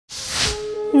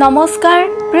নমস্কাৰ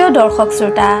প্ৰিয় দৰ্শক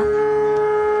শ্ৰোতা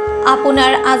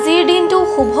আপোনাৰ আজিৰ দিনটো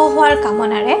শুভ হোৱাৰ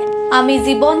কামনাৰে আমি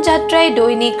জীৱন যাত্ৰাই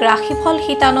দৈনিক ৰাশিফল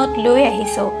শিতানত লৈ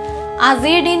আহিছো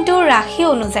আজিৰ দিনটোৰ ৰাশি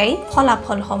অনুযায়ী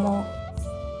ফলাফলসমূহ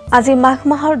আজি মাঘ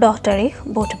মাহৰ 10 তাৰিখ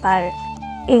বুধবাৰ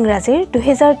ইংৰাজীৰ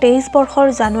 2023 বৰ্ষৰ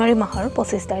জানুৱাৰী মাহৰ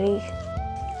 25 তাৰিখ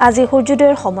আজি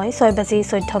সূৰ্যোদয়ৰ সময়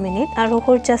 6:14 আৰু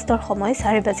সূৰ্যাস্তৰ সময়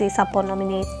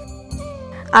 4:56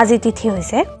 আজি তিথি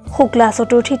হৈছে শুক্লা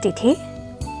চতুৰ্থী তিথি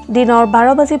দিনৰ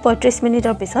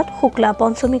 12:35 পিছত শুক্লা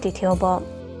পঞ্চমী তিথি হ'ব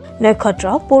নক্ষত্ৰ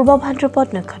পূৰ্ব ভাদ্ৰপদ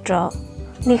নক্ষত্ৰ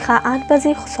নিশা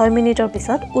 8:06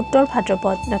 পিছত উত্তৰ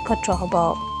ভাদ্ৰপদ নক্ষত্ৰ হ'ব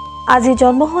আজি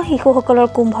জন্ম হোৱা শিশুসকলৰ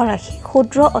কুম্ভ ৰাশি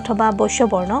ক্ষুদ্ৰ অথবা বৈশ্য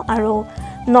বৰ্ণ আৰু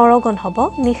নৰগণ হ'ব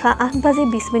নিশা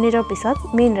 8:20 পিছত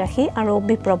মীন ৰাশি আৰু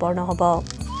বিপ্ৰ বৰ্ণ হ'ব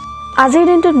আজিৰ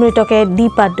দিনটোত মৃতকে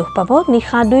দ্বিপাত দুখ পাব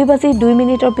নিশা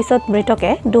 2:02 পিছত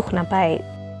মৃতকে দুখ নাপায়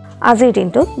আজিৰ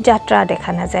দিনটোত যাত্ৰা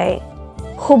দেখা নাযায়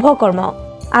শুভ কৰ্ম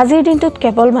আজিৰ দিনটোত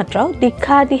কেৱল মাত্ৰ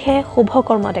দীক্ষা আদিহে শুভ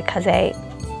কৰ্ম দেখা যায়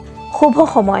শুভ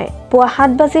সময় পুৱা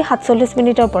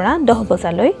 7:47 পৰা 10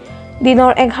 বজালৈ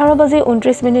দিনৰ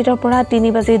 11:29 পৰা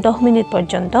 3:10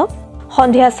 পৰ্যন্ত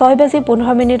সন্ধিয়া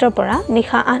 6:15 পৰা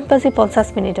নিশা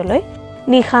 8:50 লৈ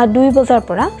নিশা 2 বজাৰ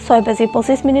পৰা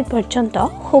 6:25 পৰ্যন্ত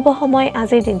শুভ সময়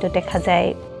আজিৰ দিনটোত দেখা যায়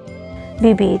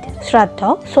বিবিধ শ্ৰাদ্ধ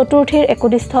চতুৰ্থীৰ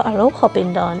একনিষ্ঠ আৰু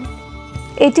সপিণ্ডন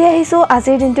এতিয়া আহিছো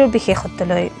আজিৰ দিনটোৰ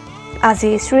বিশেষত্বলৈ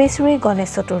আজি শ্ৰী শ্ৰী গণেশ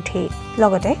চতুৰ্থী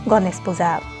লগতে গণেশ পূজা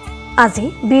আজি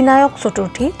বিনায়ক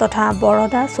চতুৰ্থী তথা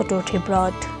বৰদা চতুৰ্থী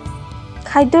ব্ৰত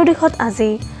খাদ্যৰ দিশত আজি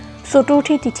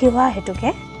চতুৰ্থী তিথি হোৱা হেতুকে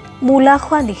মূলা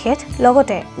খোৱা নিষেধ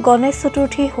লগতে গণেশ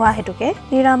চতুৰ্থী হোৱা হেতুকে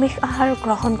নিৰামিষ আহাৰ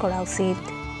গ্ৰহণ কৰা উচিত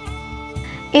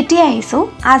এতিয়া আহিছো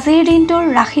আজিৰ দিনটোৰ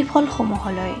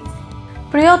ৰাশিফলসমূহলৈ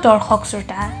প্ৰিয় দৰ্শক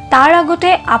শ্ৰোতা তাৰ আগতে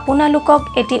আপোনালোকক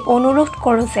এটি অনুৰোধ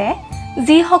কৰোঁ যে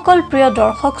যিসকল প্ৰিয়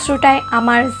দৰ্শক শ্ৰোতাই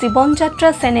আমাৰ জীৱন যাত্ৰা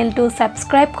চেনেলটো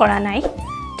সাবস্ক্ৰাইব কৰা নাই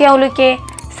তেওঁলোকে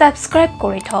সাবস্ক্ৰাইব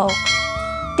কৰি থওক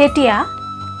তেতিয়া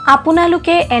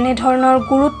আপোনালোকে এনে ধৰণৰ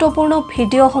গুৰুত্বপূৰ্ণ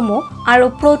ভিডিঅ'সমূহ আৰু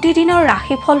প্ৰতিদিনৰ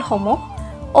ৰাশিফলসমূহ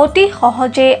অতি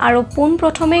সহজে আৰু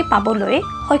পোনপ্ৰথমেই পাবলৈ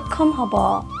সক্ষম হ'ব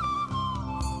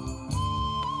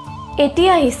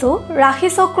এতিয়া আহিছো ৰাশি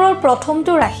চক্ৰৰ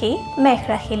প্ৰথমটো ৰাশি মেঘ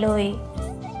ৰাশিলৈ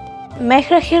মেঘ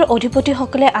ৰাশিৰ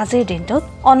অধিপতিসকলে আজিৰ দিনটোত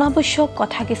অনাৱশ্যক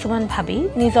কথা কিছুমান ভাবি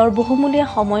নিজৰ বহুমূলীয়া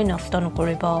সময় নষ্ট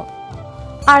নকৰিব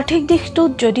আৰ্থিক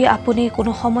দিশটোত যদি আপুনি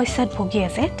কোনো সমস্যাত ভুগি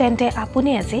আছে তেন্তে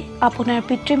আপুনি আজি আপোনাৰ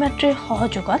পিতৃ-মাতৃৰ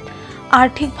সহযোগত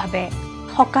আৰ্থিকভাৱে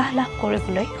সকাহ লাভ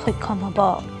কৰিবলৈ সক্ষম হ'ব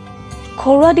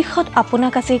ঘৰুৱা দিশত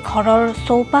আপোনাক আজি ঘৰৰ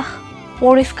চৌপাশ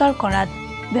পৰিষ্কাৰ কৰাত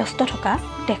ব্যস্ত থকা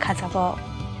দেখা যাব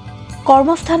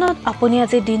কৰ্মস্থানত আপুনি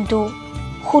আজি দিনটো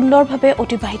সুন্দৰভাৱে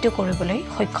অতিবাহিত কৰিবলৈ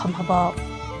সক্ষম হ'ব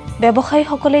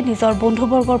ব্যৱসায়ীসকলে নিজৰ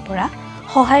বন্ধুবৰ্গৰ পৰা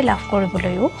সহায় লাভ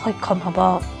কৰিবলৈও সক্ষম হ'ব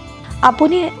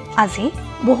আপুনি আজি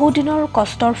বহু দিনৰ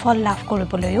কষ্টৰ ফল লাভ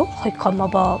কৰিবলৈও সক্ষম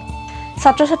হ'ব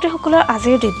ছাত্ৰ-ছাত্ৰীসকলৰ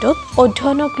আজিৰ দিনটোত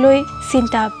অধ্যয়নক লৈ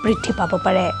চিন্তা বৃদ্ধি পাব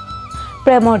পাৰে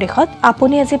প্ৰেমৰ দিশত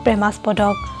আপুনি আজি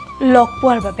প্ৰেমাস্পদক লগ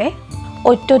পোৱাৰ বাবে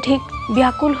অত্যধিক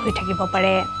ব্যাকুল হৈ থাকিব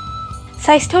পাৰে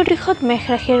স্বাস্থ্যৰ দিশত মেঘ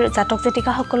ৰাশিৰ জাতক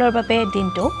জাতিকাসকলৰ বাবে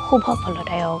দিনটো শুভ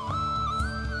ফলদায়ক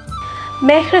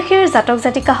মেঘ ৰাশিৰ জাতক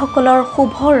জাতিকাসকলৰ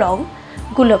শুভ ৰং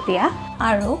গুলপীয়া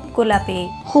আৰু গোলাপী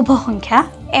শুভ সংখ্যা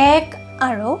 1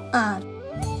 আৰু 8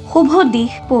 শুভ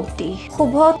দিশ পূব দিশ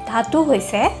শুভ ধাতু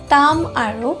হৈছে তাম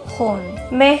আৰু সোণ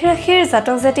মেঘ ৰাশিৰ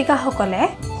জাতক জাতিকাসকলে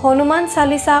হনুমান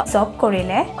চালিসা জপ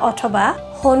কৰিলে অথবা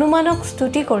হনুমানক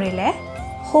স্তুতি কৰিলে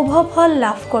শুভ ফল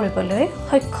লাভ কৰিবলৈ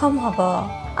সক্ষম হ'ব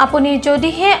আপুনি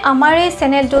যদিহে আমাৰ এই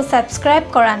চেনেলটো সাবস্ক্ৰাইব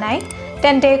কৰা নাই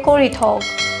তেন্তে কৰি থওক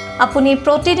আপুনি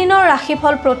প্ৰতিদিনৰ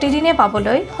ৰাশিফল প্ৰতিদিনে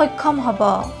পাবলৈ সক্ষম হ'ব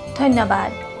ধন্যবাদ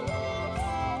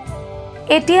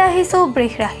এতিয়া আহিছো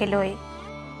বৃষ ৰাশিলৈ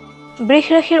বৃষ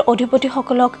ৰাশিৰ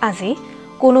অধিপতিসকলক আজি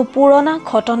কোনো পুৰণা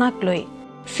ঘটনাক লৈ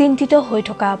চিন্তিত হৈ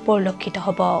থকা পৰিলক্ষিত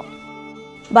হ'ব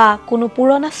বা কোনো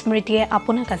পুৰণা স্মৃতিয়ে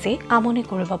আপোনাক আজি আমনি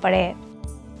কৰিব পাৰে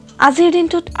আজিৰ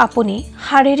দিনটোত আপুনি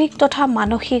শাৰীৰিক তথা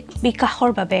মানসিক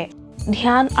বিকাশৰ বাবে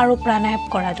ধ্যান আৰু প্ৰাণায়াম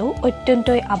কৰাটো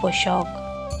অত্যন্তই আৱশ্যক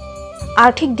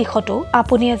আৰ্থিক দিশতো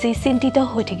আপুনি আজি চিন্তিত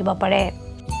হৈ থাকিব পাৰে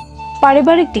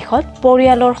পাৰিবাৰিক দিশত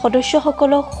পৰিয়ালৰ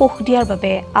সদস্যসকলক সুখ দিয়াৰ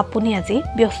বাবে আপুনি আজি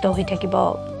ব্যস্ত হৈ থাকিব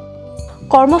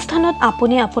কৰ্মস্থানত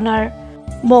আপুনি আপোনাৰ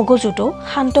মগজুটো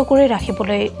শান্ত কৰি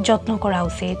ৰাখিবলৈ যত্ন কৰা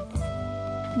উচিত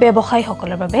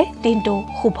ব্যৱসায়ীসকলৰ বাবে দিনটো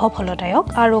শুভ ফলদায়ক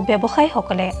আৰু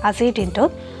ব্যৱসায়ীসকলে আজিৰ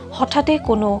দিনটোত হঠাতে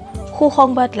কোনো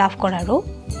সুসংবাদ লাভ কৰাৰো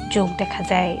যোগ দেখা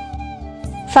যায়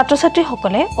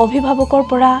ছাত্ৰ-ছাত্ৰীসকলে অভিভাৱকৰ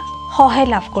পৰা সহায়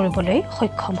লাভ কৰিবলৈ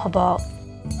সক্ষম হ'ব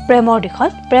প্ৰেমৰ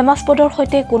দিশত প্ৰেমাস্পদৰ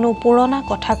সৈতে কোনো পুৰণা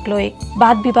কথাক লৈ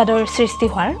বাদ বিবাদৰ সৃষ্টি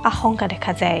হোৱাৰ আশংকা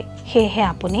দেখা যায় সেয়েহে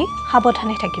আপুনি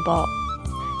সাৱধানে থাকিব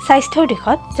স্বাস্থ্যৰ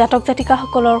দিশত জাতক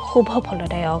জাতিকাসকলৰ শুভ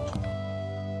ফলদায়ক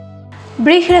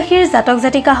বৃষ ৰাশিৰ জাতক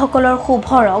জাতিকাসকলৰ শুভ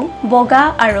ৰং বগা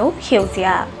আৰু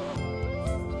সেউজীয়া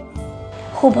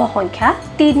শুভ সংখ্যা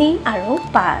 3 আৰু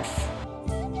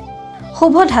 5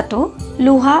 শুভ ধাতু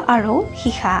লোহা আৰু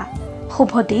সীসা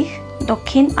শুভ দিশ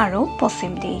দক্ষিণ আৰু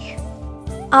পশ্চিম দিশ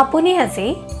আপুনি আজি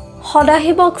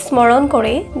সদাশিৱক স্মৰণ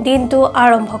কৰি দিনটো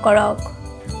আৰম্ভ কৰক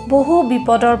বহু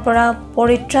বিপদৰ পৰা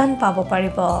পৰিত্ৰাণ পাব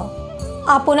পাৰিব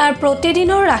আপোনাৰ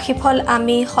প্ৰতিদিনৰ ৰাশিফল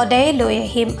আমি সদায় লৈ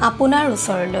আহিম আপোনাৰ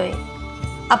ওচৰলৈ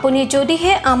আপুনি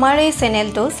যদিহে আমাৰ এই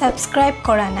চেনেলটো সাবস্ক্ৰাইব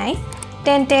কৰা নাই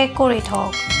তেন্তে কৰি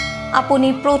থওক আপুনি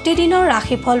প্ৰতিদিনৰ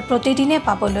ৰাশিফল প্ৰতিদিনে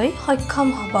পাবলৈ সক্ষম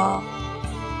হ'ব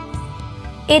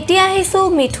এতিয়া আহিছো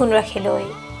মিথুন ৰাশিলৈ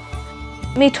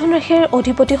মিথুন ৰাশিৰ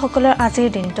অধিপতিসকলৰ আজিৰ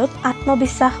দিনটোত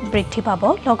আত্মবিশ্বাস বৃদ্ধি পাব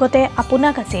লগতে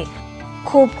আপোনাক আজি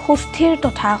খুব সুস্থিৰ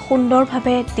তথা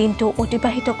সুন্দৰভাৱে দিনটো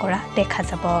অতিবাহিত কৰা দেখা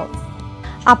যাব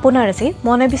আপোনাৰ আজি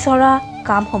মনে বিচৰা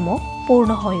কামসমূহ পূৰ্ণ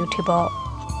হৈ উঠিব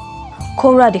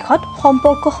ঘৰুৱা দিশত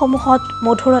সম্পৰ্কসমূহত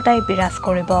মধুৰতাই বিৰাজ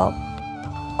কৰিব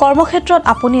কৰ্মক্ষেত্ৰত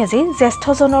আপুনি আজি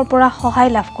জ্যেষ্ঠজনৰ পৰা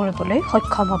সহায় লাভ কৰিবলৈ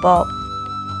সক্ষম হ'ব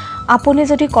আপুনি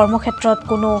যদি কৰ্মক্ষেত্ৰত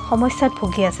কোনো সমস্যাত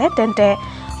ভুগি আছে তেন্তে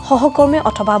সহকৰ্মী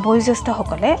অথবা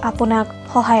বয়োজ্যেষ্ঠসকলে আপোনাক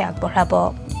সহায় আগবঢ়াব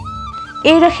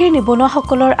এই ৰাশিৰ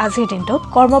নিবনুৱাসকলৰ আজিৰ দিনটোত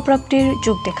কৰ্মপ্ৰাপ্তিৰ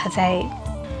যোগ দেখা যায়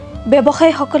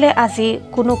ব্যৱসায়ীসকলে আজি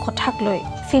কোনো কথাক লৈ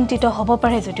চিন্তিত হ'ব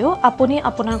পাৰে যদিও আপুনি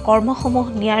আপোনাৰ কৰ্মসমূহ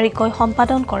নিয়াৰিকৈ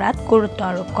সম্পাদন কৰাত গুৰুত্ব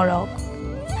আৰোপ কৰক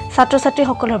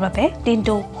ছাত্ৰ-ছাত্ৰীসকলৰ বাবে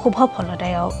দিনটো শুভ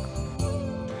ফলদায়ক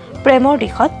প্ৰেমৰ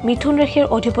দিশত মিথুন ৰাশিৰ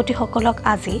অধিপতিসকলক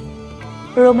আজি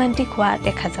ৰোমান্টিক হোৱা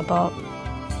দেখা যাব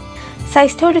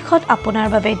স্বাস্থ্যৰ দিশত আপোনাৰ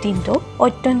বাবে দিনটো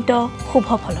অত্যন্ত শুভ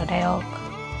ফলদায়ক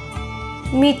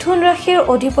মিথুন ৰাশিৰ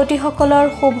অধিপতিসকলৰ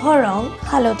শুভ ৰং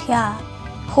হালধীয়া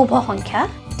শুভ সংখ্যা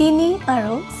 3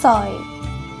 আৰু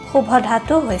 6 শুভ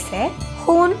ধাতু হৈছে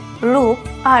সোণ ৰূপ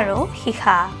আৰু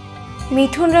সীসা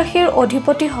মিথুন ৰাশিৰ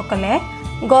অধিপতিসকলে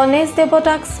গণেশ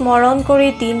দেৱতাক স্মৰণ কৰি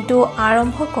দিনটো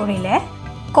আৰম্ভ কৰিলে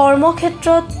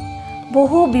কৰ্মক্ষেত্ৰত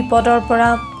বহু বিপদৰ পৰা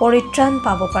পৰিত্ৰাণ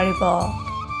পাব পাৰিব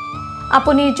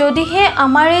আপুনি যদিহে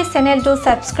আমাৰ এই চেনেলটো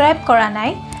সাবস্ক্ৰাইব কৰা নাই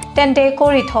তেন্তে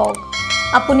কৰি থওক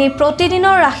আপুনি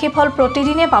প্ৰতিদিনৰ ৰাশিফল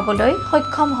প্ৰতিদিনে পাবলৈ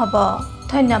সক্ষম হ'ব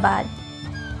ধন্যবাদ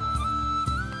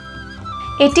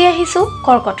এতিয়া আহিছো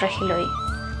কৰ্কট ৰাশিলৈ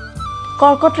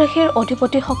কৰ্কট ৰাশিৰ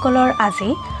অধিপতিসকলৰ আজি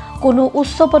কোনো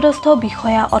উচ্চপদস্থ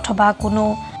বিষয়া অথবা কোনো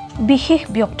বিশেষ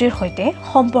ব্যক্তিৰ সৈতে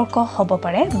সম্পৰ্ক হ'ব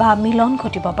পাৰে বা মিলন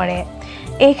ঘটিব পাৰে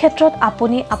এই ক্ষেত্ৰত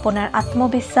আপুনি আপোনাৰ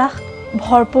আত্মবিশ্বাস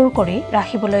ভৰপূৰ কৰি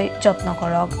ৰাখিবলৈ যত্ন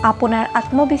কৰক আপোনাৰ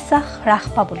আত্মবিশ্বাস হ্ৰাস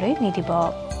পাবলৈ নিদিব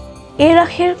এই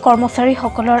ৰাশিৰ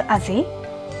কৰ্মচাৰীসকলৰ আজি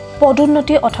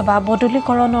পদোন্নতি অথবা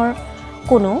বদলীকৰণৰ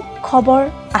কোনো খবৰ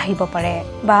আহিব পাৰে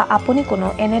বা আপুনি কোনো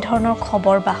এনে ধৰণৰ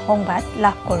খবৰ বা সংবাদ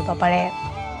লাভ কৰিব পাৰে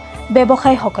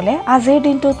ব্যৱসায়ীসকলে আজিৰ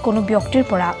দিনটোত কোনো ব্যক্তিৰ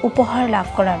পৰা উপহাৰ লাভ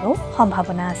কৰাৰো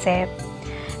সম্ভাৱনা আছে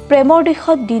প্ৰেমৰ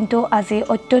দিশত দিনটো আজি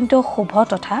অত্যন্ত শুভ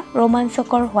তথা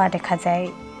ৰোমাঞ্চকৰ হোৱা দেখা যায়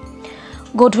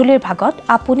গধূলিৰ ভাগত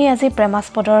আপুনি আজি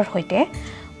প্ৰেমাস্পদৰ সৈতে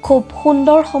খুব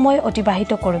সুন্দৰ সময়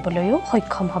অতিবাহিত কৰিবলৈও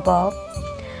সক্ষম হ'ব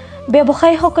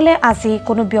ব্যৱসায়ীসকলে আজি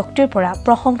কোনো ব্যক্তিৰ পৰা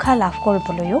প্ৰশংসা লাভ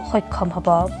কৰিবলৈও সক্ষম হ'ব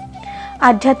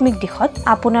আধ্যাত্মিক দিশত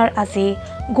আপোনাৰ আজি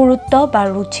গুৰুত্ব বা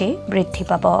ৰুচি বৃদ্ধি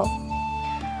পাব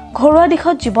ঘৰুৱা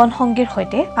দিশত জীৱন সংগীৰ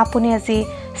সৈতে আপুনি আজি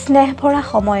স্নেহ ভৰা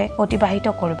সময় অতিবাহিত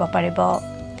কৰিব পাৰিব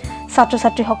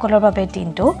ছাত্ৰ-ছাত্ৰীসকলৰ বাবে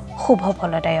দিনটো শুভ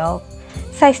ফলদায়ক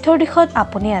স্বাস্থ্যৰ দিশত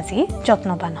আপুনি আজি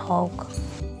যত্নবান হওক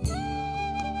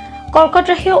কৰ্কট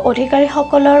ৰাশিৰ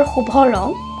অধিকাৰীসকলৰ শুভ ৰং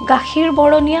গাখীৰ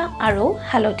বৰণীয়া আৰু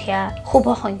হালধীয়া শুভ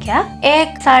সংখ্যা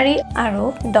 1 4 আৰু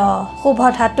 10 শুভ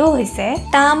ধাতু হৈছে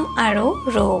তাম আৰু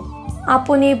ৰূপ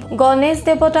আপুনি গণেশ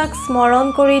দেৱতাক স্মৰণ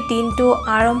কৰি দিনটো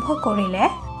আৰম্ভ কৰিলে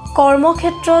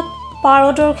কৰ্মক্ষেত্ৰত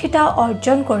পাৰদৰ্শিতা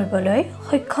অৰ্জন কৰিবলৈ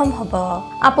সক্ষম হ'ব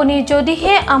আপুনি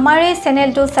যদিহে আমাৰ এই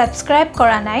চেনেলটো সাবস্ক্ৰাইব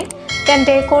কৰা নাই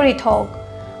তেন্তে কৰি থওক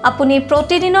আপুনি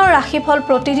প্ৰতিদিনৰ ৰাশিফল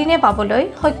প্ৰতিদিনে পাবলৈ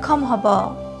সক্ষম হ'ব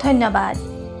ধন্যবাদ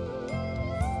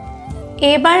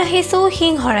এবাৰ আহিছো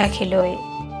সিংহ ৰাশিলৈ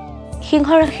সিংহ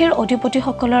ৰাশিৰ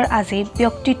অধিপতিসকলৰ আজি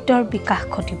ব্যক্তিত্বৰ বিকাশ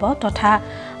ঘটিব তথা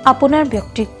আপোনাৰ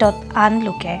ব্যক্তিত্বত আন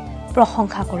লোকে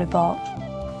প্ৰশংসা কৰিব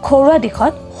ঘৰুৱা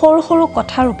দিশত সৰু সৰু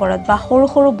কথাৰ ওপৰত বা সৰু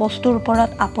সৰু বস্তুৰ ওপৰত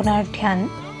আপোনাৰ ধ্যান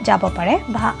যাব পাৰে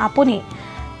বা আপুনি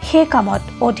সেই কামত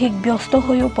অধিক ব্যস্ত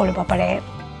হৈও পৰিব পাৰে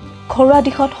ঘৰুৱা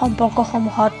দিশত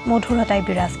সম্পৰ্কসমূহত মধুৰতাই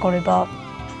বিৰাজ কৰিব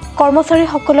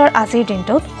কৰ্মচাৰীসকলৰ আজিৰ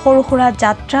দিনটোত সৰু সুৰা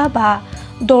যাত্ৰা বা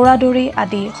দৌৰাদৌৰি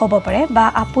আদি হ'ব পাৰে বা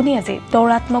আপুনি আজি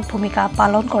দৌৰাত্মক ভূমিকা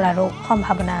পালন কৰাৰো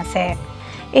সম্ভাৱনা আছে।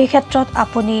 এই ক্ষেত্ৰত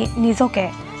আপুনি নিজকে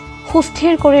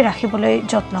সুস্থিৰ কৰি ৰাখিবলৈ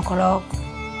যত্ন কৰক।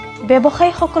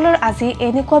 ব্যৱসায়ীসকলৰ আজি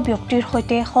এনেকুৱা ব্যক্তিৰ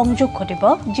সৈতে সংযোগ ঘটিব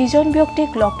যিজন ব্যক্তিক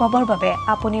লগ পাবৰ বাবে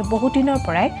আপুনি বহুদিনৰ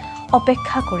পৰাই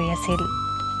অপেক্ষা কৰি আছিল।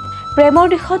 প্ৰেমৰ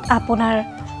দিশত আপোনাৰ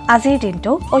আজিৰ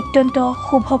দিনটো অত্যন্ত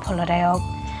শুভ ফলদায়ক।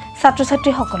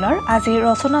 ছাত্ৰ-ছাত্ৰীসকলৰ আজি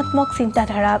ৰচনাত্মক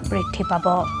চিন্তাধাৰা বৃদ্ধি পাব।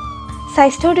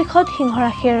 স্বাস্থ্যৰ দিশত সিংহ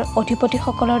ৰাশিৰ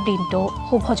অধিপতিসকলৰ দিনটো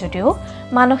শুভ যদিও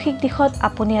মানসিক দিশত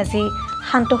আপুনি আজি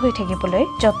শান্ত হৈ থাকিবলৈ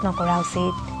যত্ন কৰা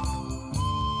উচিত।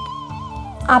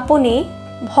 আপুনি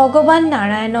ভগৱান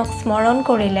নাৰায়ণক স্মৰণ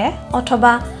কৰিলে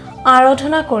অথবা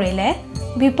আৰাধনা কৰিলে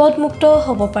বিপদমুক্ত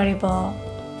হ'ব পাৰিব।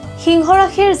 সিংহ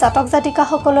ৰাশিৰ জাতক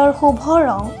জাতিকাসকলৰ শুভ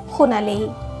ৰং সোণালী।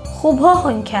 শুভ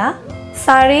সংখ্যা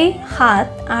 4, 7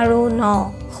 আৰু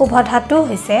 9। শুভ ধাতু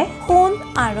হৈছে সোণ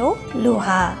আৰু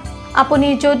লোহা।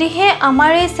 আপুনি যদিহে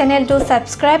আমাৰ এই চেনেলটো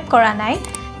ছাবস্ক্ৰাইব কৰা নাই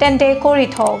তেন্তে কৰি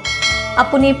থওক।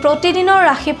 আপুনি প্ৰতিদিনৰ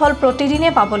ৰাশিফল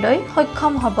প্ৰতিদিনে পাবলৈ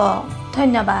সক্ষম হ'ব।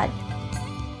 ধন্যবাদ।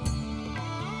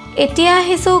 এতিয়া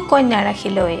আহিছোঁ কন্যা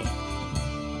ৰাশিলৈ।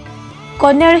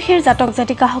 কন্যা ৰাশিৰ জাতক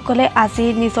জাতিকাসকলে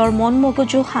আজি নিজৰ মন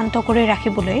মগজু শান্ত কৰি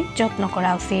ৰাখিবলৈ যত্ন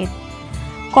কৰা উচিত।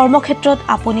 কৰ্মক্ষেত্ৰত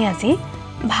আপুনি আজি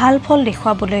ভাল ফল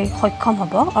দেখুৱাবলৈ সক্ষম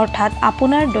হ'ব, অৰ্থাৎ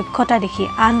আপোনাৰ দক্ষতা দেখি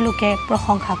আন লোকে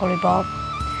প্ৰশংসা কৰিব।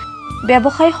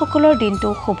 ব্যৱসায়ীসকলৰ দিনটো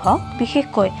শুভ,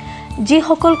 বিশেষকৈ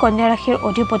যিসকল কন্যা ৰাশিৰ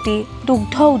অধিপতি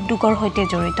দুগ্ধ উদ্যোগৰ সৈতে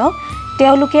জড়িত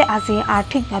তেওঁলোকে আজি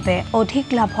আৰ্থিকভাৱে অধিক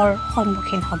লাভৰ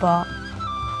সন্মুখীন হ'ব।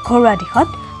 ঘৰুৱা দিশত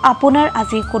আপোনাৰ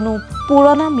আজি কোনো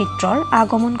পুৰণা মিত্ৰৰ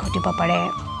আগমন ঘটিব পাৰে।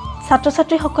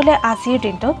 ছাত্ৰ-ছাত্ৰীসকলে আজিৰ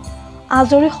দিনটোত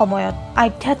আজৰি সময়ত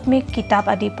আধ্যাত্মিক কিতাপ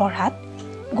আদি পঢ়াত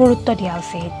গুৰুত্ব দিয়া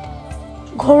উচিত।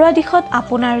 ঘৰুৱা দিশত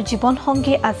আপোনাৰ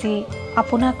জীৱনসংগী আজি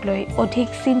আপোনাক লৈ অধিক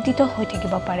চিন্তিত হৈ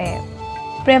থাকিব পাৰে।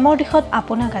 প্ৰেমৰ দিশত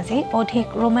আপোনাক আজি অধিক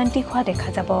ৰোমান্টিক হোৱা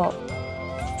দেখা যাব।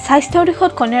 স্বাস্থ্যৰ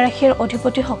দিশত কন্যা ৰাশিৰ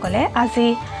অধিপতিসকলে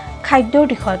আজি খাদ্যৰ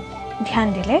দিশত ধ্যান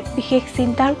দিলে বিশেষ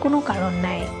চিন্তাৰ কোনো কাৰণ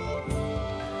নাই।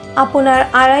 আপোনাৰ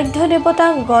আৰাধ্য দেৱতা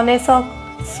গণেশক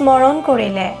স্মৰণ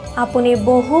কৰিলে আপুনি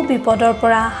বহু বিপদৰ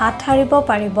পৰা হাত সাৰিব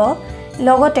পাৰিব,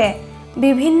 লগতে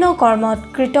বিভিন্ন কৰ্মত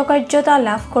কৃতকাৰ্যতা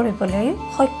লাভ কৰিবলৈ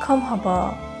সক্ষম হ'ব।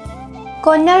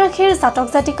 কন্যা ৰাশিৰ জাতক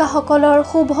জাতিকাসকলৰ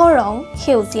শুভ ৰং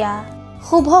সেউজীয়া।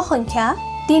 শুভ সংখ্যা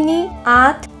 3,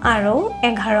 8 আৰু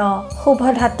 11। শুভ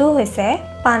ধাতু হৈছে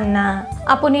পান্না।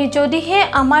 আপুনি যদিহে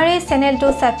আমাৰ এই চেনেলটো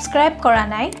ছাবস্ক্ৰাইব কৰা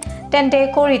নাই তেন্তে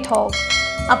কৰি থওক।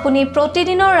 আপুনি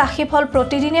প্ৰতিদিনৰ ৰাশিফল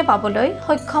প্ৰতিদিনে পাবলৈ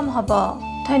সক্ষম হ'ব।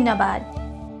 ধন্যবাদ।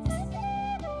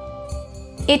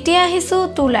 এতিয়া আহিছোঁ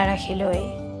তুলা ৰাশিলৈ।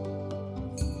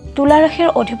 তুলা ৰাশিৰ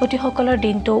অধিপতিসকলৰ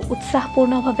দিনটো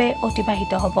উৎসাহপূৰ্ণভাৱে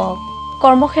অতিবাহিত হ'ব।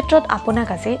 কৰ্মক্ষেত্ৰত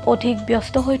আপোনাক আজি অধিক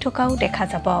ব্যস্ত হৈ থকাও দেখা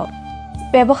যাব।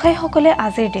 ব্যৱসায়ীসকলে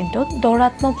আজিৰ দিনটোত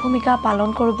দৌৰাত্মক ভূমিকা পালন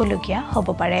কৰিবলগীয়া হ'ব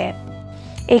পাৰে।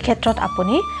 এই ক্ষেত্ৰত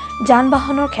আপুনি যান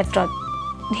বাহনৰ ক্ষেত্ৰত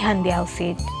ধ্যান দিয়া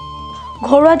উচিত।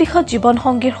 ঘৰুৱা দিশত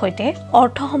জীৱনসংগীৰ সৈতে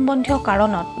অৰ্থ সম্বন্ধীয়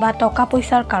কাৰণত বা টকা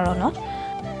পইচাৰ কাৰণত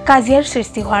কাজিয়াৰ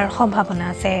সৃষ্টি হোৱাৰ সম্ভাৱনা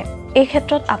আছে। এই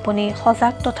ক্ষেত্ৰত আপুনি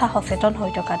সজাগ তথা সচেতন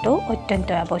হৈ থকাটো অত্যন্ত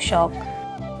আৱশ্যক।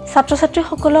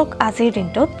 ছাত্ৰ-ছাত্ৰীসকলক আজিৰ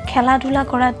দিনটোত খেলা ধূলা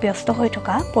কৰাত ব্যস্ত হৈ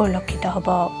থকা পৰিলক্ষিত হ'ব।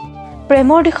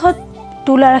 প্ৰেমৰ দিশত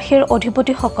তুলা ৰাশিৰ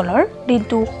অধিপতিসকলৰ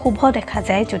দিনটো শুভ দেখা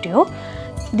যায় যদিও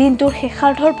দিনটোৰ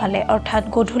শেষাৰ্ধৰ ফালে অৰ্থাৎ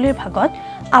গধূলিৰ ভাগত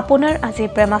আপোনাৰ আজি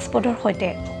প্ৰেমাস্পদৰ সৈতে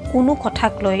কোনো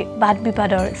কথাক লৈ বাদ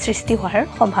বিবাদৰ সৃষ্টি হোৱাৰ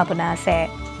সম্ভাৱনা আছে।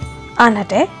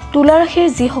 আনহাতে তুলা ৰাশিৰ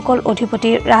যিসকল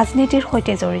অধিপতি ৰাজনীতিৰ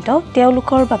সৈতে জড়িত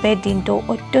তেওঁলোকৰ বাবে দিনটো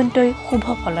অত্যন্তই শুভ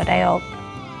ফলদায়ক।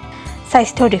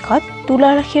 স্বাস্থ্যৰ দিশত তুলা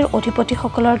ৰাশিৰ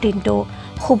অধিপতিসকলৰ দিনটো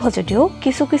শুভ যদিও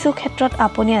কিছু কিছু ক্ষেত্ৰত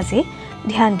আপুনি আজি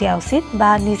ধ্যান দিয়া উচিত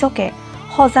বা নিজকে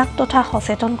সজাগ তথা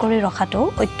সচেতন কৰি ৰখাটো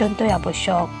অত্যন্তই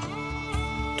আৱশ্যক।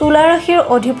 তুলা ৰাশিৰ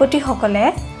অধিপতিসকলে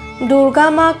দুৰ্গা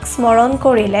মাক স্মৰণ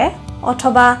কৰিলে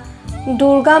অথবা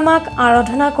দুৰ্গা মাক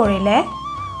আৰাধনা কৰিলে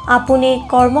আপুনি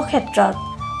কৰ্মক্ষেত্ৰত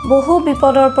বহু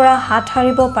বিপদৰ পৰা হাত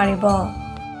সাৰিব পাৰিব।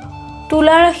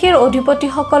 তুলা ৰাশিৰ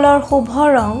অধিপতিসকলৰ শুভ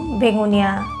ৰং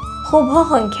বেঙুনীয়া। শুভ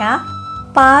সংখ্যা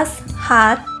 5,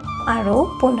 7 আৰু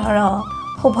 15।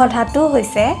 শুভ ধাতু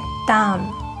হৈছে তাম।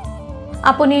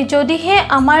 আপুনি যদিহে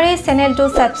আমাৰ এই চেনেলটো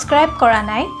ছাবস্ক্ৰাইব কৰা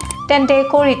নাই তেন্তে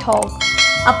কৰি থওক।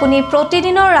 আপুনি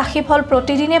প্ৰতিদিনৰ ৰাশিফল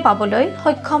প্ৰতিদিনে পাবলৈ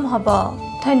সক্ষম হ'ব।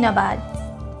 ধন্যবাদ।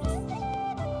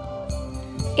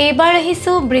 এইবাৰ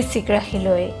আহিছোঁ বৃশ্চিক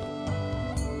ৰাশিলৈ।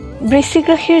 বৃশ্চিক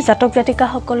ৰাশিৰ জাতক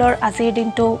জাতিকাসকলৰ আজিৰ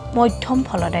দিনটো মধ্যম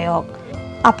ফলদায়ক।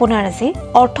 আপোনাৰ আজি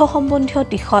অৰ্থ সম্বন্ধীয়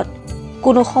দিশত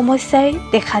কোনো সমস্যাই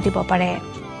দেখা দিব পাৰে।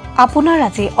 আপোনাৰ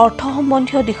আজি অৰ্থ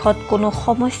সম্বন্ধীয় দিশত কোনো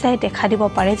সমস্যাই দেখা দিব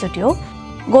পাৰে যদিও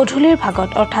গধূলিৰ ভাগত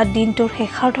অৰ্থাৎ দিনটোৰ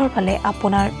শেষাৰ্ধৰ ফালে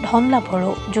আপোনাৰ ধন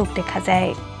লাভৰো যোগ দেখা যায়।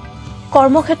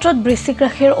 কৰ্মক্ষেত্ৰত বৃশ্চিক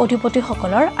ৰাশিৰ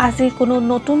অধিপতিসকলৰ আজি কোনো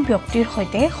নতুন ব্যক্তিৰ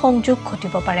সৈতে সংযোগ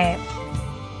ঘটিব পাৰে।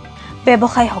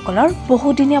 ব্যৱসায়ীসকলৰ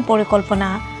বহুদিনীয়া পৰিকল্পনা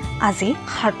আজি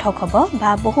সাৰ্থক হ'ব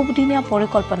বা বহুদিনীয়া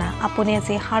পৰিকল্পনা আপুনি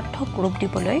আজি সাৰ্থক ৰূপ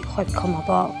দিবলৈ সক্ষম হ'ব।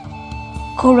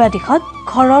 ঘৰুৱা দিশত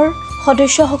ঘৰৰ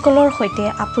সদস্যসকলৰ সৈতে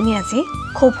আপুনি আজি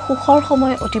খুব সুখৰ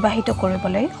সময় অতিবাহিত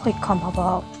কৰিবলৈ সক্ষম হ'ব।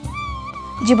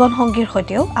 জীৱনসংগীৰ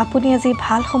সৈতেও আপুনি আজি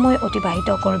ভাল সময় অতিবাহিত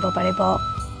কৰিব পাৰিব।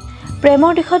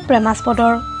 প্ৰেমৰ দিশত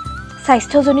প্ৰেমাস্পদৰ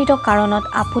স্বাস্থ্যজনিত কাৰণত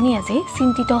আপুনি আজি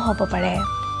চিন্তিত হ'ব পাৰে।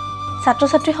 ছাত্ৰ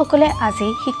ছাত্ৰীসকলে আজি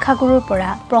শিক্ষাগুৰুৰ পৰা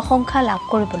প্ৰশংসা লাভ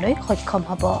কৰিবলৈ সক্ষম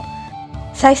হ'ব।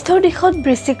 স্বাস্থ্যৰ দিশত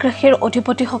বৃশ্চিক ৰাশিৰ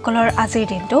অধিপতিসকলৰ আজিৰ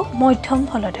দিনটো মধ্যম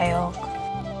ফলদায়ক।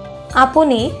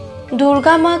 আপুনি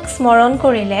দুৰ্গা মাক স্মৰণ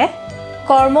কৰিলে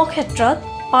কৰ্মক্ষেত্ৰত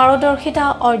পাৰদৰ্শিতা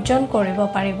অৰ্জন কৰিব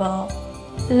পাৰিব।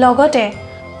 লগতে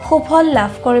সুফল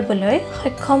লাভ কৰিবলৈ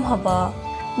সক্ষম হ'ব।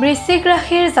 বৃশ্চিক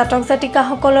ৰাশিৰ জাতক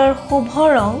জাতিকাসকলৰ শুভ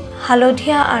ৰং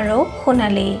হালধীয়া আৰু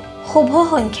সোণালী। শুভ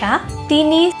সংখ্যা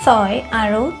 3, 6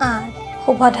 আৰু 8।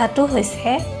 শুভ ধাতু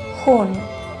হৈছে সোণ।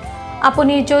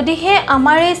 আপুনি যদিহে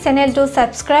আমাৰ এই চেনেলটো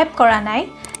ছাবস্ক্ৰাইব কৰা নাই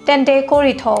তেন্তে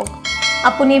কৰি থওক।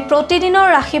 আপুনি প্ৰতিদিনৰ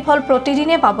ৰাশিফল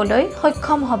প্ৰতিদিনে পাবলৈ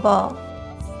সক্ষম হ'ব।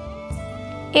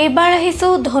 এইবাৰ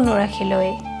আহিছোঁ ধনু ৰাশিলৈ।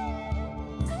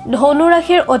 ধনু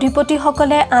ৰাশিৰ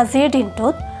অধিপতিসকলে আজিৰ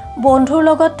দিনটোত বন্ধুৰ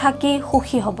লগত থাকি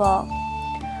সুখী হ'ব।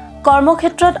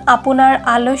 কৰ্মক্ষেত্ৰত আপোনাৰ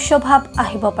আলস্য ভাৱ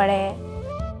আহিব পাৰে।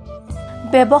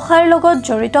 ব্যৱসায়ৰ লগত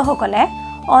জড়িতসকলে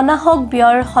অনাহক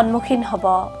ব্যয়ৰ সন্মুখীন হ'ব।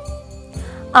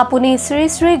 আপুনি শ্ৰী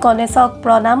শ্ৰী গণেশক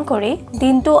প্ৰণাম কৰি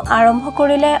দিনটো আৰম্ভ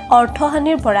কৰিলে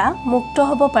অৰ্থহানিৰ পৰা মুক্ত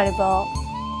হ'ব পাৰিব।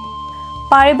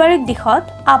 পাৰিবাৰিক দিশত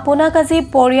আপোনাক আজি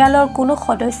পৰিয়ালৰ কোনো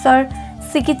সদস্যৰ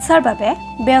চিকিৎসাৰ বাবে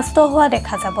ব্যস্ত হোৱা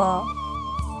দেখা যাব।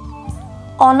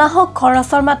 অনাহক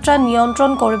খৰচৰ মাত্ৰা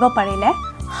নিয়ন্ত্ৰণ কৰিব পাৰিলে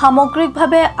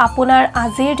সামগ্ৰিকভাৱে আপোনাৰ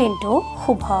আজিৰ দিনটো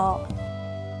শুভ।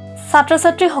 ছাত্ৰ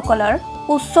ছাত্ৰীসকলৰ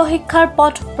উচ্চ শিক্ষাৰ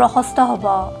পথ প্ৰশস্ত হ'ব।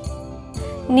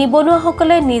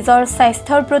 নিবনুৱাসকলে নিজৰ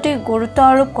স্বাস্থ্যৰ প্ৰতি গুৰুত্ব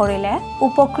আৰোপ কৰিলে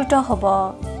উপকৃত হ'ব।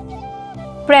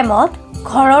 প্ৰেমত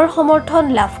ঘৰৰ সমৰ্থন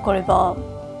লাভ কৰিব।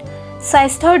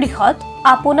 স্বাস্থ্যৰ দিশত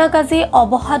আপোনাক আজি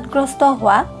অৱসাদগ্ৰস্ত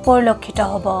হোৱা পৰিলক্ষিত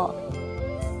হ'ব।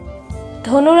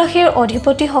 ধনু ৰাশিৰ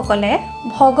অধিপতিসকলে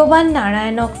ভগৱান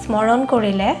নাৰায়ণক স্মৰণ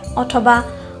কৰিলে অথবা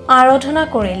আৰাধনা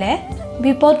কৰিলে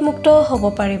বিপদমুক্ত হ'ব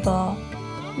পাৰিব।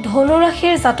 ধনু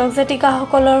ৰাশিৰ জাতক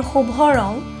জাতিকাসকলৰ শুভ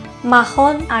ৰং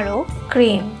মাখন আৰু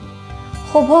ক্ৰীম।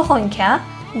 শুভ সংখ্যা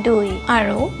 2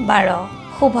 আৰু 12।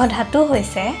 শুভ ধাতু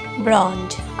হৈছে ব্ৰঞ্জ।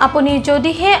 আপুনি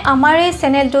যদিহে আমাৰ এই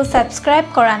চেনেলটো ছাবস্ক্ৰাইব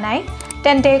কৰা নাই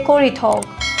তেন্তে কৰি থওক।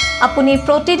 আপুনি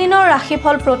প্ৰতিদিনৰ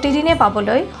ৰাশিফল প্ৰতিদিনে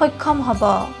পাবলৈ সক্ষম হ'ব।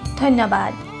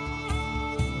 ধন্যবাদ।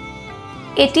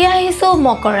 এতিয়া আহিছোঁ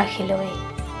মকৰ ৰাশিলৈ।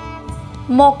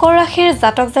 মকৰ ৰাশিৰ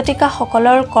জাতক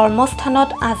জাতিকাসকলৰ কৰ্মস্থানত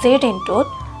আজিৰ দিনটোত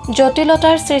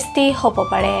জটিলতাৰ সৃষ্টি হ'ব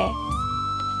পাৰে।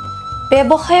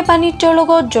 ব্যৱসায় বাণিজ্যৰ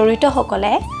লগত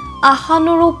জড়িতসকলে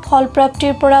আশানুৰূপ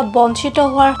ফলপ্ৰাপ্তিৰ পৰা বঞ্চিত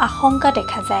হোৱাৰ আশংকা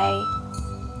দেখা যায়।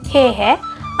 সেয়েহে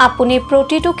আপুনি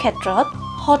প্ৰতিটো ক্ষেত্ৰত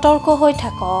সতৰ্ক হৈ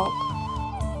থাকক।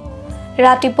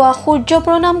 ৰাতিপুৱা সূৰ্য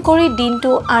প্ৰণাম কৰি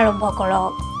দিনটো আৰম্ভ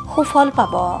কৰক। সুফল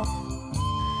পাব।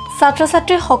 ছাত্ৰ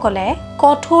ছাত্ৰীসকলে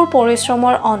কঠোৰ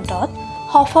পৰিশ্ৰমৰ অন্তত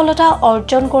সফলতা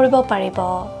অৰ্জন কৰিব পাৰিব।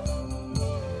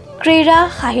 ক্ৰীড়া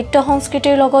সাহিত্য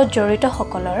সংস্কৃতিৰ লগত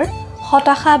জড়িতসকলৰ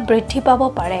হতাশা বৃদ্ধি পাব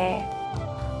পাৰে।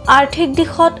 আৰ্থিক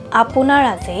দিশত আপোনাৰ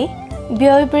আজি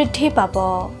ব্যয় বৃদ্ধি পাব।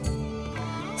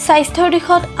 স্বাস্থ্যৰ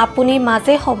দিশত আপুনি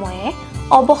মাজে সময়ে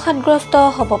অৱসাদগ্ৰস্ত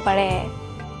হ'ব পাৰে।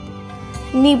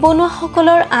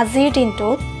 নিবনুৱাসকলৰ আজিৰ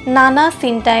দিনটোত নানা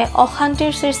চিন্তাই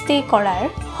অশান্তিৰ সৃষ্টি কৰাৰ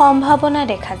সম্ভাৱনা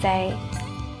দেখা যায়।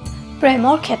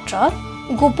 প্ৰেমৰ ক্ষেত্ৰত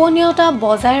গোপনীয়তা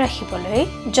বজাই ৰাখিবলৈ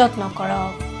যত্ন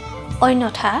কৰক,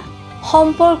 অন্যথা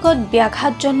সম্পৰ্কত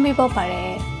ব্যাঘাত জন্মিব পাৰে।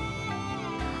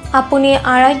 আপুনি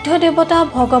আৰাধ্য দেৱতা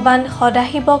ভগৱান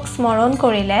সদাশিৱক স্মৰণ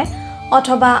কৰিলে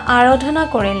অথবা আৰাধনা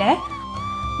কৰিলে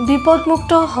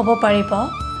বিপদমুক্ত হ'ব পাৰিব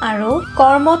আৰু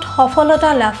কৰ্মত সফলতা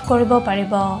লাভ কৰিব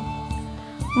পাৰিব।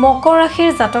 মকৰ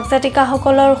ৰাশিৰ জাতক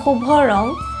জাতিকাসকলৰ শুভ ৰং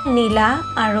নীলা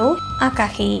আৰু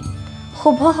আকাশী।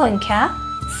 শুভ সংখ্যা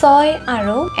 6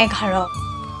 আৰু 11।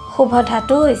 শুভ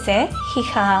ধাতু হৈছে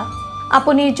সীসা।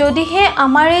 আপুনি যদিহে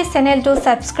আমাৰ এই চেনেলটো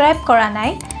ছাবস্ক্ৰাইব কৰা নাই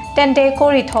তেন্তে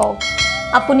কৰি থওক।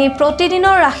 আপুনি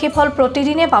প্ৰতিদিনৰ ৰাশিফল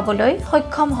প্ৰতিদিনে পাবলৈ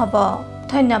সক্ষম হ'ব।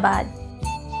 ধন্যবাদ।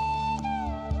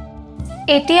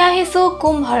 এতিয়া আহিছোঁ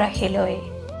কুম্ভ ৰাশিলৈ।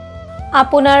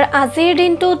 আপোনাৰ আজিৰ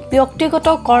দিনটোত ব্যক্তিগত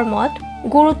কৰ্মত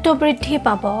গুৰুত্ব বৃদ্ধি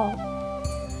পাব।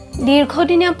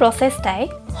 দীৰ্ঘদিনীয়া প্ৰচেষ্টাই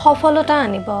সফলতা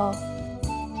আনিব।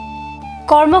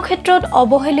 কৰ্মক্ষেত্ৰত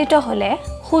অৱহেলিত হ'লে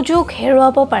সুযোগ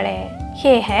হেৰুৱাব পাৰে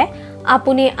সেয়েহে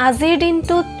আপুনি আজিৰ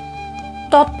দিনটোত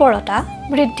তৎপৰতা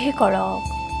বৃদ্ধি কৰক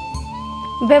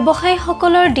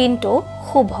ব্যৱসায়ীসকলৰ দিনটো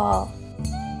শুভ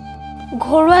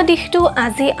ঘৰুৱা দিশটো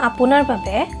আজি আপোনাৰ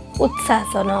বাবে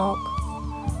উৎসাহজনক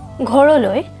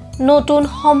ঘৰলৈ নতুন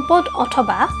সম্পদ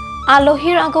অথবা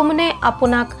আলহীৰ আগমনে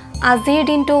আপোনাক আজিৰ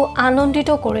দিনটো আনন্দিত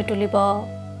কৰি তুলিব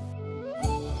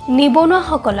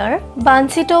নিবনুৱাসকলৰ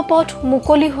বাঞ্ছিত পথ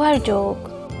মুকলি হোৱাৰ যোগ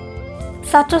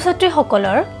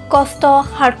ছাত্ৰ-ছাত্ৰীসকলৰ কষ্ট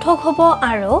সাৰ্থক হ'ব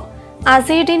আৰু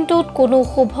আজিৰ দিনটোত কোনো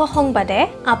শুভ সংবাদে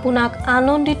আপোনাক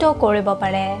আনন্দিত কৰিব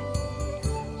পাৰে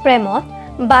প্ৰেমত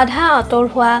বাধা আঁতৰ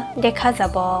হোৱা দেখা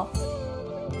যাব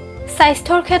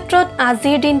স্বাস্থ্যৰ ক্ষেত্ৰত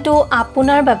আজিৰ দিনটো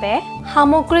আপোনাৰ বাবে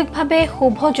সামগ্ৰিকভাৱে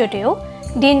শুভ যদিও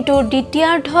দিনটোৰ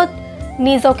দ্বিতীয়াৰ্ধত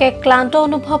নিজকে ক্লান্ত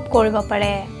অনুভৱ কৰিব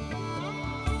পাৰে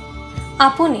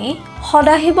আপুনি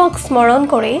সদাশিৱক স্মৰণ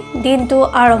কৰি দিনটো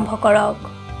আৰম্ভ কৰক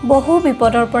বহু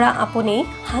বিপদৰ পৰা আপুনি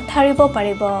হাত সাৰিব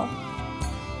পাৰিব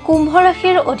কুম্ভ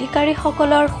ৰাশিৰ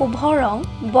অধিকাৰীসকলৰ শুভ ৰং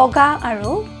বগা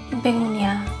আৰু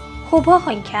বেঙুনীয়া শুভ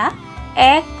সংখ্যা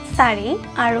 1, 4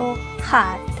 আৰু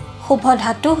 7 শুভ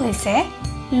ধাতু হৈছে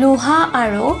লোহা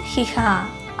আৰু সীসা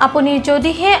আপুনি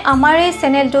যদিহে আমাৰ এই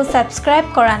চেনেলটো সাবস্ক্ৰাইব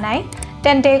কৰা নাই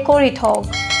তেন্তে কৰি থওক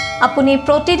আপুনি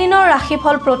প্ৰতিদিনৰ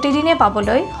ৰাশিফল প্ৰতিদিনে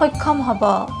পাবলৈ সক্ষম হ'ব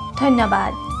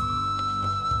ধন্যবাদ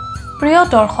প্ৰিয়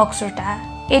দৰ্শক শ্ৰোতা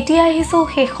এতিয়া আহিছো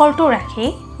শেষৰটো ৰাশি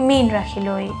মীন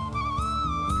ৰাশিলৈ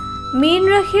মীন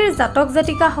ৰাশিৰ জাতক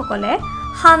জাতিকাসকলে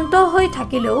শান্ত হৈ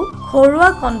থাকিলেও ঘৰুৱা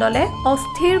কণ্ডলে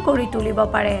অস্থিৰ কৰি তুলিব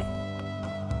পাৰে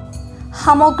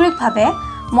সামগ্ৰিকভাৱে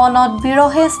মনত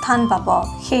বিৰহে স্থান পাব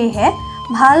সেয়েহে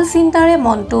ভাল চিন্তাৰে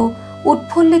মনটো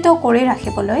উৎফুল্লিত কৰি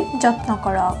ৰাখিবলৈ যত্ন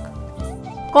কৰক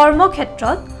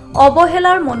কৰ্মক্ষেত্ৰত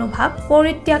অৱহেলাৰ মনোভাৱ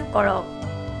পৰিত্যাগ কৰক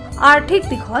আৰ্থিক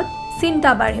দিশত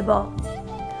চিন্তা বাঢ়িব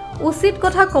উচিত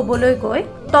কথা ক'বলৈ গৈ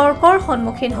তৰ্কৰ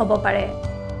সন্মুখীন হ'ব পাৰে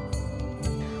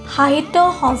সাহিত্য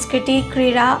সংস্কৃতি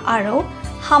ক্ৰীড়া আৰু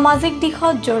সামাজিক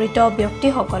দিশত জড়িত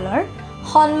ব্যক্তিসকলৰ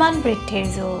সন্মান বৃদ্ধিৰ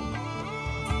যোগ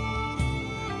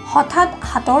হঠাৎ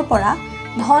হাতৰ পৰা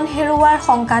ধন হেৰুৱাৰ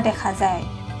শংকা দেখা যায়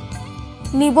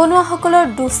নিবনুৱাসকলৰ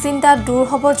দুশ্চিন্তা দূৰ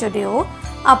হ'ব যদিও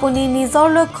আপুনি নিজৰ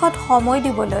লক্ষ্যত সময়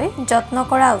দিবলৈ যত্ন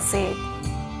কৰা উচিত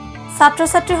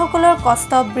ছাত্ৰ-ছাত্ৰীসকলৰ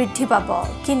কষ্ট বৃদ্ধি পাব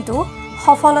কিন্তু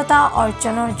সফলতা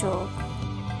অৰ্জনৰ যোগ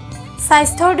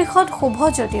স্বাস্থ্যৰ দিশত শুভ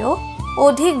যদিও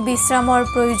অধিক বিশ্ৰামৰ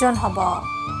প্ৰয়োজন হ'ব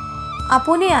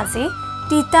আপুনি আজি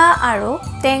তিতা আৰু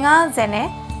টেঙা যেনে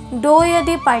দৈ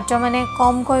আদি পাৰ্যমানে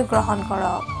কমকৈ গ্ৰহণ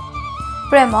কৰক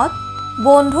প্ৰেমত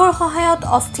বন্ধুৰ সহায়ত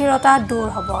অস্থিৰতা দূৰ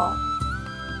হ'ব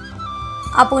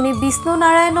আপুনি বিষ্ণু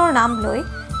নাৰায়ণৰ নাম লৈ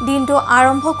দিনটো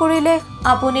আৰম্ভ কৰিলে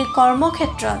আপুনি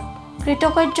কৰ্মক্ষেত্ৰত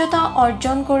কৃতকাৰ্যতা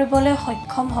অৰ্জন কৰিবলৈ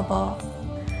সক্ষম হ'ব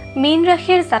মীন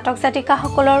ৰাশিৰ জাতক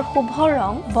জাতিকাসকলৰ শুভ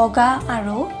ৰং বগা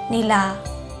আৰু নীলা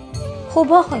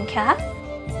শুভ সংখ্যা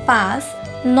 5,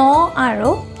 9 আৰু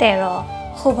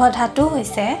 13 শুভ ধাতু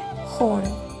হৈছে সোণ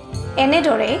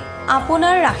এনেদৰে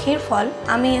আপোনাৰ ৰাশিৰ ফল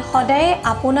আমি সদায়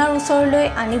আপোনাৰ ওচৰলৈ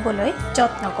আনিবলৈ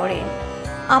যত্ন কৰিম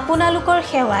আপোনালোকৰ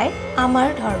সেৱাই আমাৰ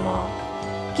ধৰ্ম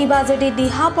কিবা যদি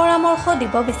দিহা পৰামৰ্শ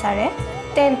দিব বিচাৰে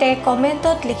তেন্তে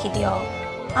কমেণ্টত লিখি দিয়ক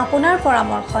আপোনাৰ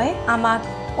পৰামৰ্শই আমাক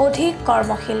অধিক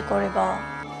কৰ্মশীল কৰিব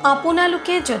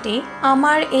আপোনালোকে যদি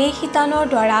আমাৰ এই শিতানৰ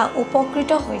দ্বাৰা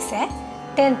উপকৃত হৈছে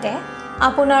তেন্তে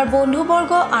আপোনাৰ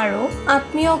বন্ধুবৰ্গ আৰু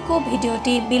আত্মীয়কো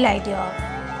ভিডিঅ'টি বিলাই দিয়ক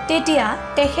তেতিয়া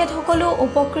তেখেতসকলো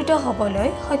উপকৃত হ'বলৈ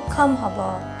সক্ষম হ'ব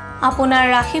আপোনাৰ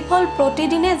ৰাশিফল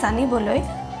প্ৰতিদিনে জানিবলৈ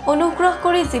অনুগ্ৰহ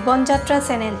কৰি জীৱন যাত্ৰা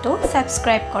চেনেলটো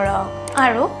সাবস্ক্ৰাইব কৰক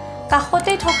আৰু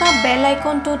কাষতে থকা বেল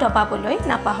আইকনটো দবাবলৈ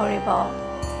নাপাহৰিব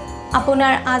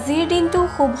আপোনাৰ আজিৰ দিনটো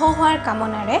শুভ হোৱাৰ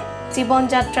কামনাৰে জীৱন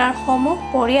যাত্ৰাৰ সমূহ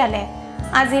পৰিয়ালে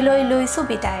আজিলৈ লৈছো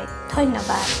বিদায়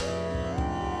ধন্যবাদ